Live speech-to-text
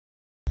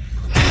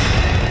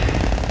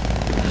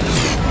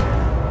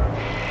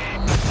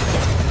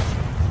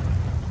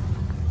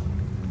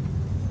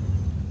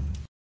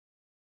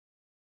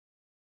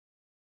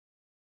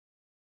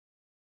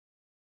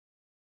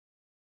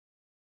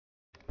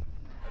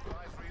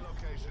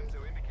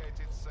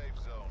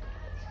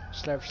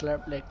Slurp,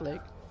 slurp, lick,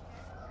 lick.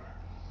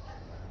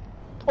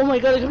 Oh my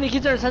god, look how many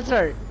kids are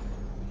sensor.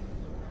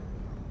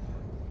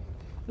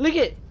 Look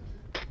it.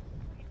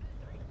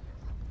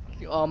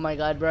 Oh my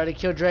god, bro, they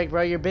killed Drake,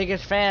 bro, your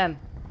biggest fan.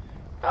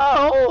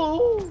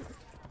 Oh!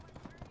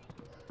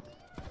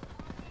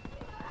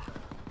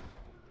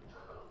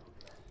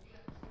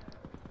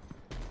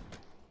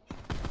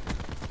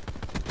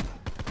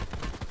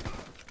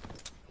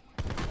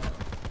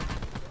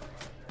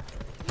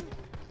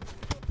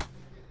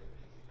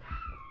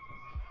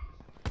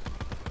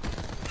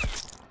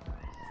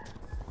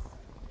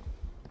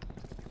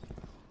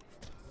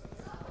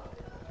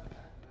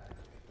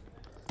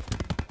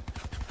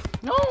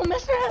 No,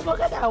 Mr. Look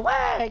at that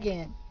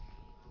wagon.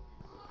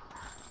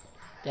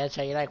 That's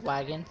how you like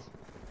wagons?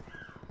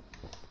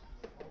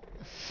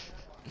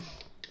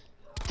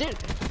 Dude,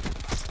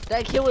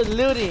 that kid was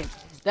looting.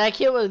 That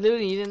kid was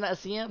looting. You did not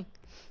see him?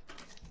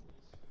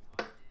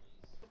 I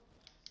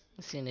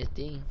seen this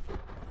thing.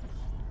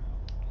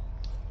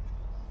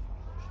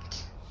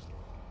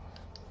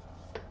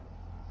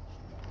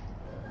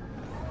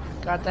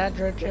 Got that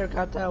drip drip,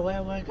 got that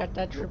wet wet, got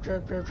that drip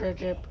drip drip drip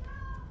drip.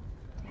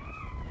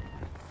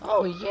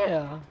 Oh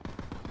yeah.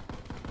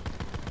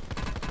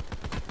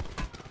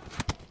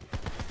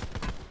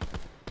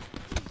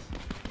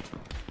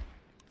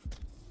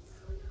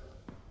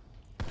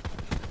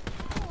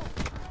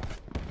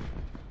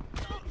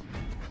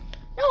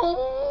 No,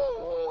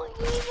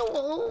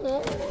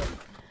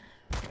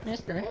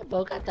 Mr.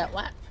 Hippo got that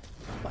what?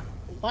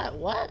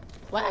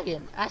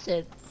 Wagon. I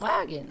said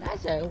wagon. I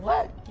said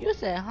what? You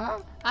said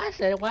huh? I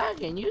said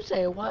wagon. You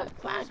said what?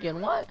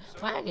 Wagon what?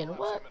 Wagon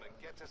what?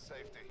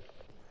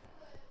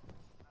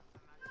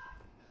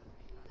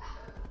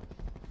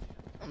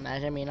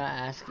 Imagine me not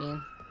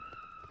asking.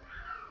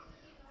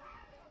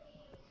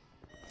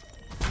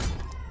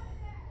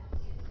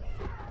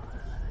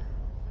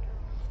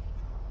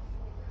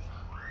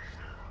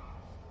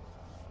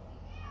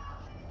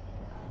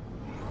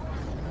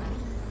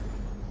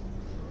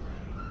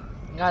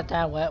 Got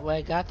that wet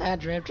wet, got that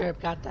drip drip,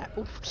 got that.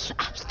 Oops.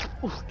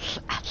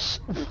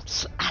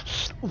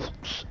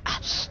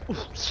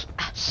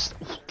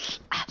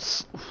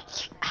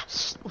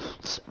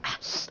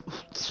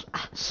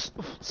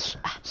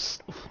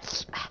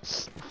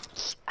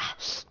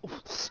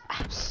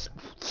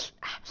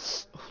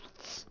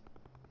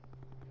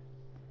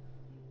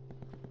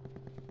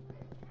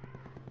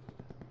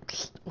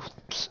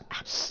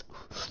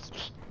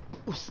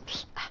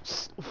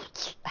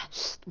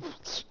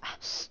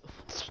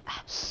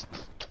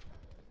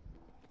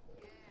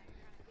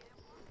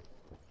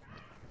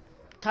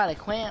 Tyler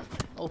Clamp.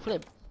 Oh,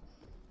 flip.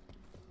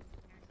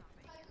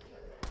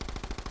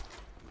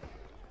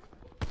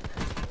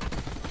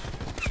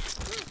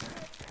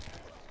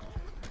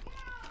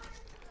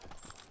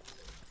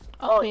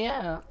 Oh,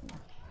 yeah.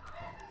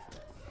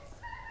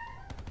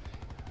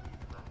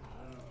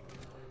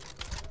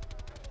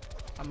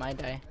 I might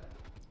die.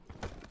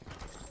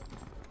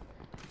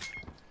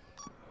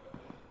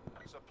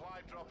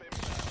 Supply drop in.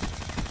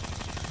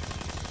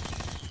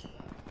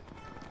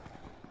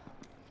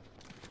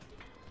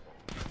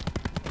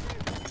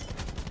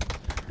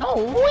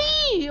 Oh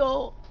wee!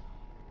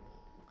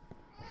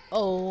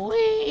 Oh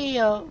wee!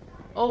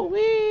 Oh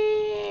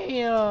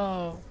wee!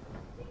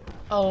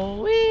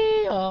 Oh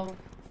wee!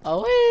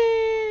 Oh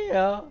wee!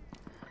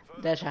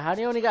 Deadshot, how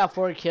do you only got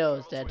 4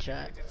 kills,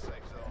 Deadshot?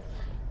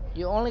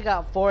 You only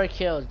got 4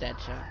 kills,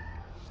 Deadshot.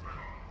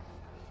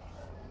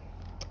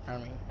 I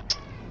mean,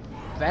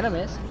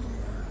 venomous.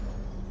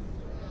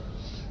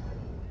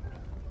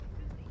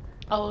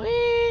 Oh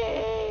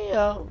wee!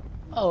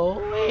 Oh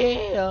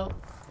wee!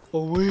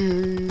 Oh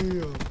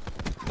wee!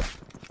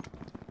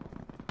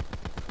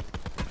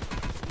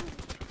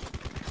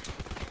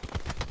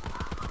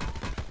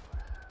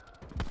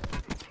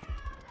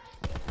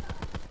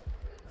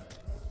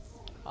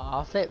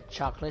 Aw, flip,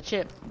 chocolate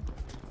chip.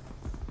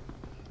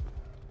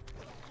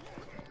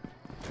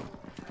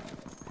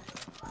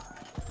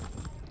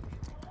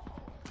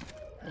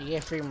 You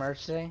get free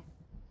merch today?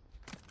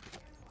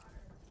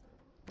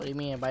 What do you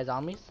mean, by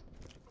zombies?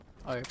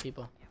 Or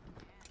people?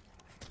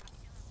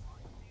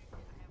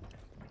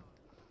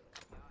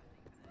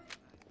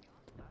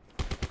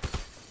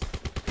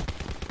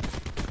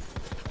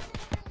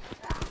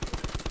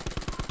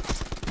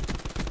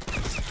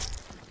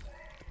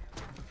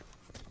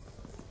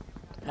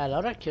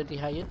 Hello there, cutie,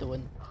 how you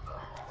doing?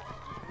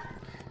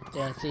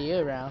 Didn't see you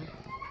around.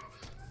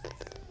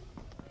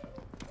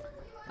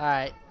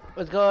 Alright,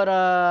 let's go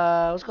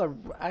let's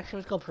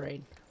go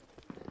parade.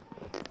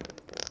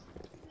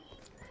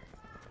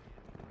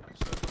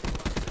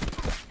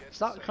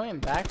 Stop coming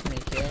back to me,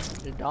 kid.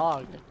 The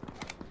dog.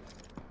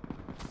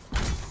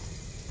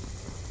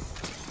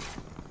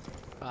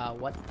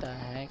 What the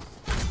heck?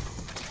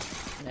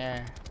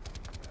 There.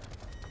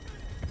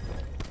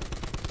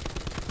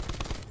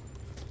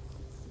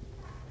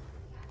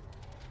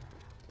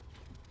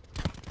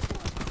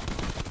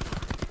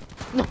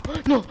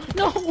 No,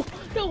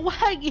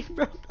 wagon,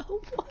 bro,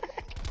 no wagon.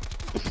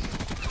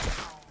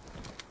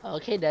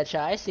 Okay,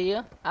 Deadshot, I see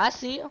you. I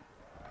see you.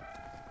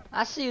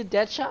 I see you,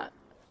 Deadshot.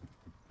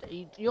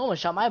 You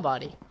almost shot my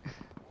body.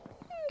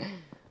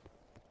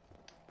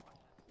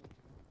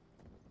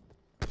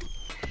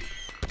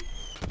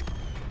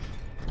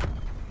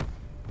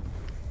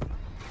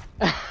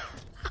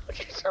 How'd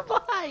you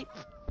survive?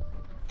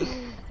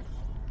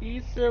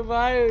 You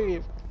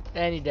survived.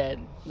 And you're dead.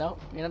 No,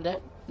 you're not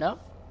dead. No,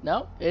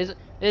 no. Is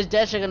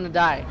Deadshot gonna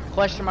die?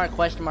 Question mark,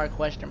 question mark,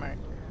 question mark.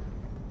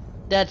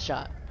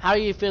 Deadshot. How are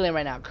you feeling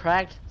right now?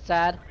 Cracked?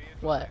 Sad?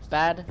 What?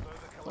 Bad?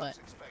 What?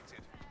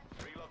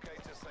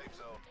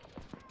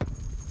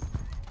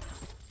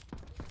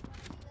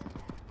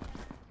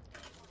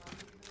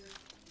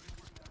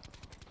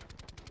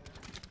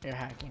 You're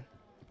hacking.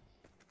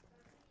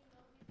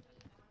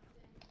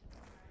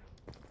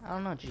 I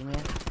don't know,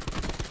 G-Man.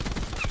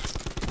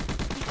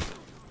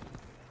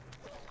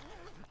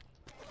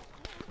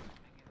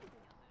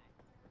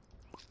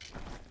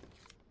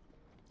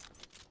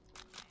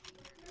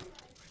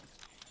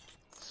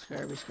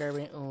 Scurvy,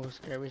 scurvy. Ooh,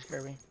 scurvy,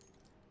 scurvy.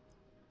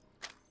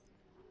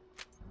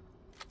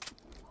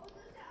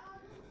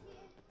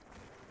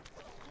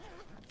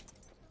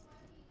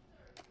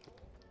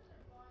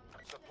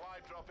 Supply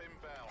drop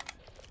inbound.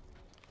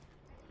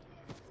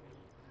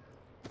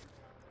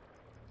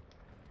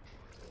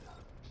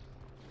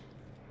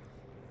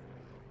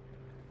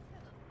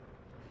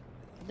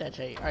 That's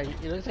right. Alright,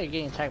 it looks like you're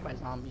getting attacked by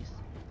zombies.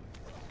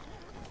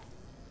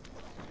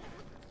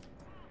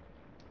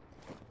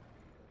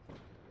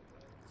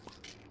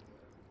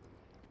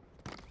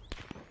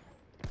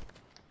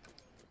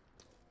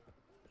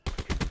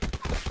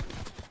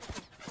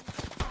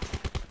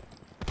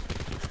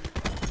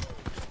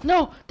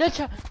 No!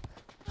 Deadshot!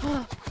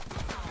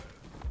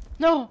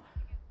 No!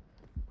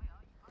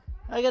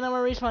 I got no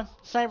more respawn.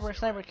 Sniper,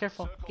 sniper,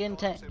 careful. Get in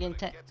tent, get in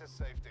tent. Get to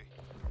safety.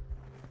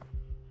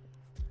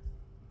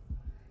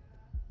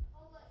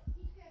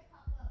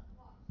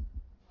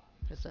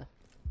 Just a...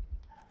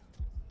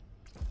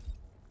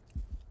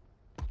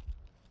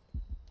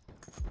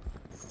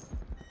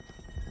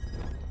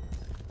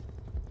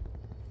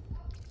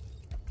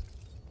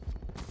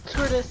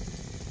 Screw this!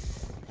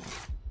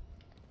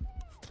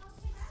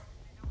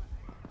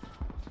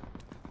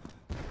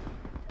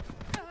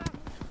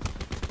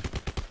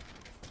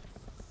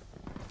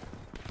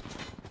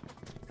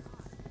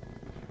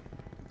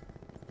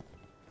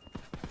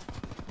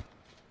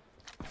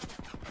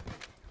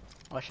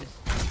 Watch this.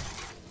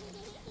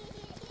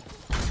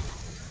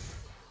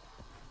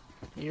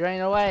 You're running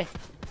away.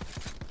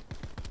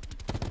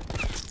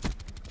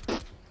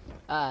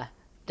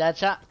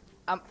 Deadshot.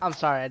 I'm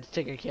sorry, I just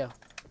took your kill.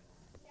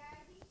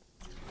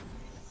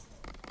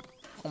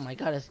 Oh my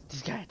god,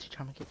 this guy had to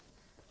try to get.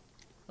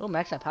 Oh,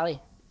 max that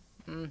pally.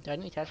 Do I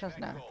need attachments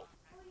now?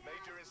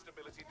 Major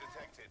instability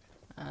detected.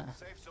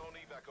 Safe zone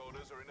evac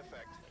orders are in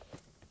effect.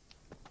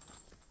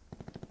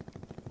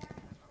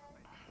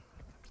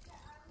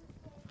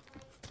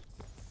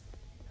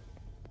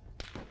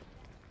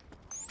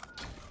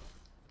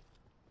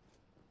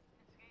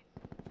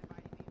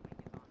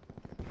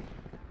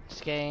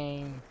 This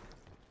game.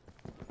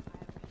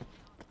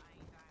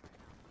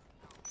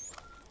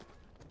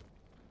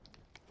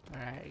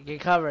 Alright,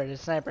 get covered. There's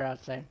a sniper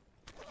outside.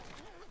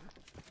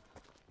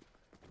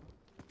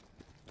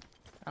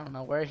 I don't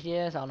know where he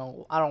is. I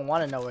don't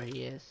want to know where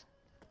he is.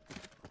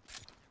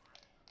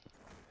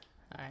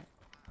 Alright.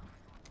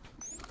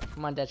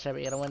 Come on, Deadshot,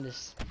 we gotta win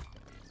this.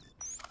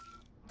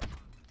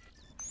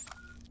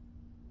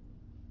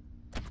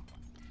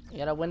 You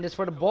gotta win this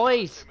for the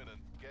boys. Imminent.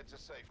 Get to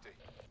safety.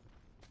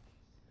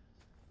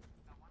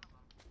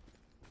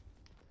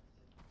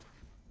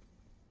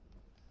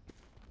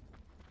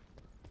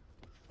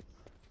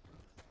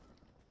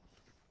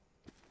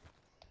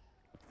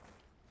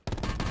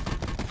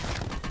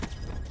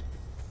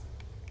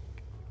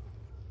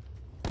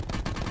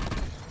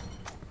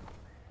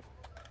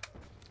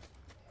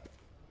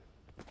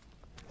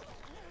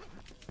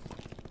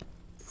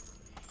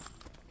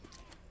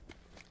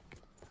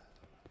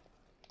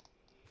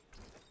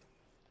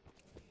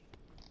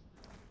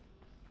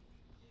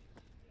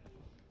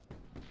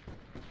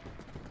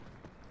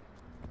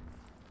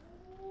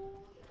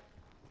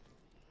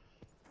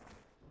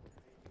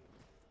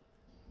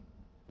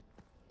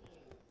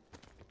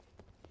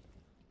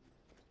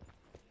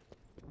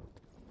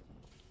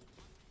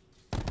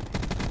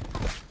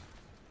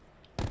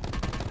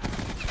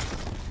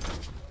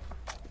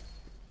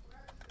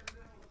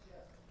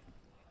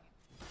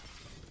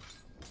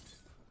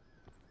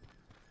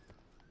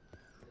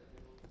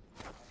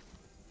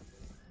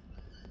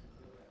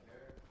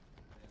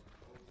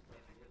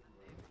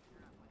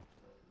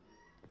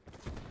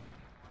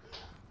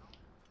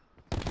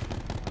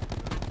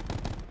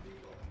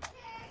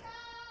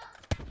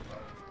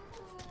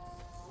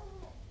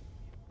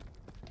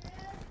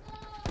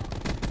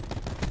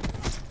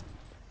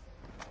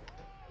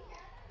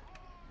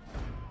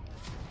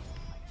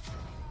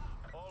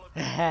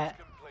 Hat.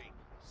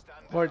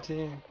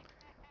 14.